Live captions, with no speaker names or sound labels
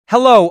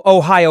Hello,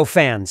 Ohio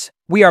fans.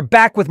 We are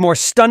back with more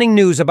stunning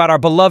news about our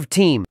beloved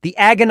team. The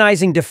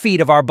agonizing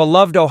defeat of our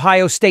beloved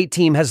Ohio State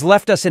team has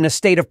left us in a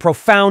state of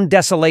profound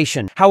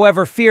desolation.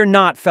 However, fear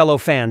not, fellow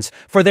fans,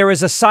 for there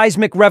is a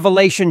seismic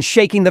revelation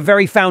shaking the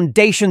very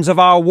foundations of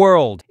our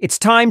world. It's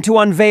time to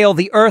unveil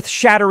the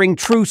earth-shattering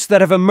truths that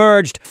have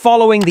emerged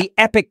following the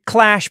epic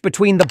clash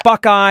between the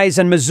Buckeyes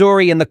and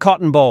Missouri in the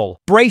Cotton Bowl.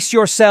 Brace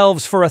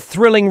yourselves for a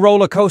thrilling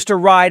roller coaster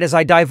ride as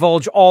I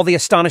divulge all the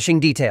astonishing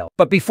detail.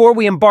 But before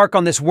we embark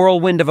on this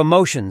whirlwind of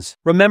emotions,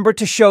 remember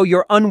to show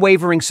your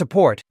unwavering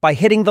support by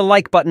hitting the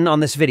like button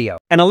on this video.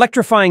 An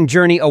electrifying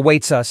journey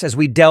awaits us as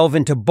we delve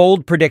into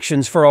bold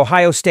predictions for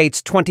Ohio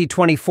State's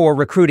 2024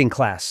 recruiting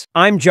class.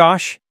 I'm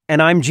Josh.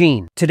 And I'm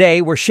Gene.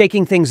 Today, we're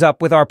shaking things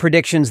up with our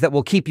predictions that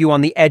will keep you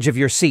on the edge of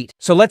your seat.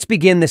 So let's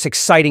begin this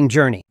exciting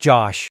journey.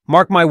 Josh,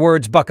 mark my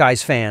words,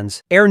 Buckeyes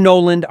fans. Air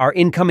Noland, our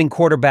incoming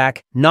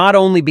quarterback, not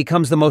only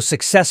becomes the most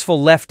successful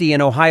lefty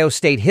in Ohio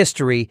State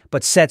history,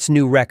 but sets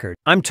new record.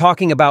 I'm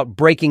talking about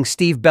breaking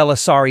Steve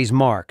Belisari's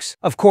marks.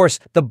 Of course,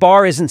 the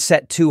bar isn't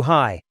set too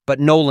high,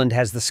 but Noland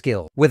has the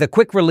skill. With a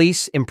quick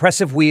release,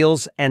 impressive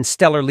wheels, and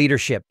stellar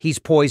leadership, he's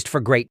poised for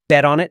great.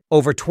 Bet on it.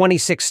 Over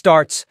 26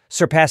 starts,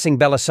 surpassing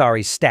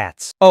Belisari's stats.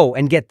 Oh,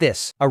 and get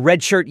this, a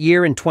redshirt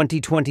year in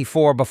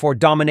 2024 before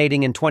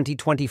dominating in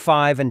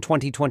 2025 and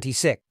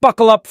 2026.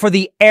 Buckle up for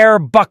the Air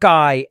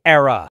Buckeye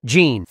era.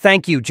 Gene.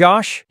 Thank you,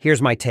 Josh.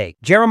 Here's my take.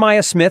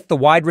 Jeremiah Smith, the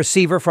wide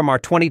receiver from our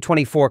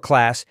 2024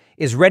 class,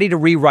 is ready to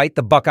rewrite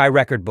the Buckeye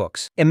record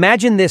books.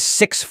 Imagine this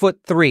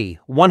 6'3",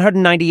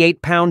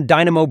 198-pound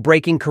dynamo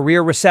breaking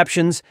career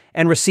receptions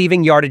and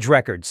receiving yardage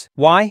records.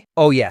 Why?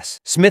 Oh yes,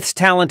 Smith's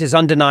talent is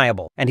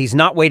undeniable, and he's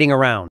not waiting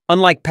around.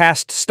 Unlike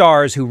past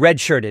stars who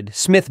redshirted,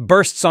 Smith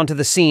bursts onto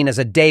the scene as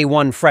a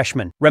day-one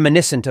freshman,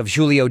 reminiscent of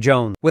Julio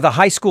Jones. With a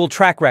high school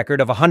track record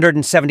of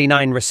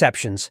 179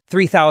 receptions,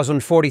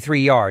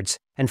 3,043 yards,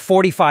 and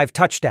 45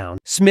 touchdowns,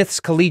 Smith's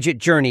collegiate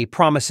journey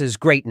promises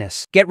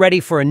greatness. Get ready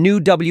for a new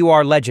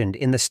WR legend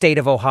in the state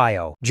of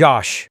Ohio.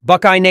 Josh,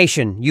 Buckeye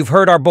Nation, you've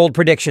heard our bold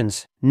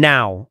predictions.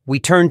 Now, we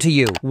turn to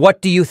you.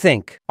 What do you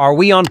think? Are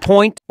we on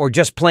point or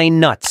just plain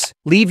nuts?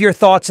 Leave your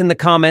thoughts in the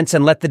comments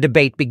and let the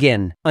debate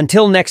begin.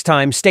 Until next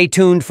time, stay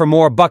tuned for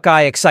more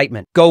Buckeye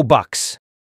excitement. Go Bucks!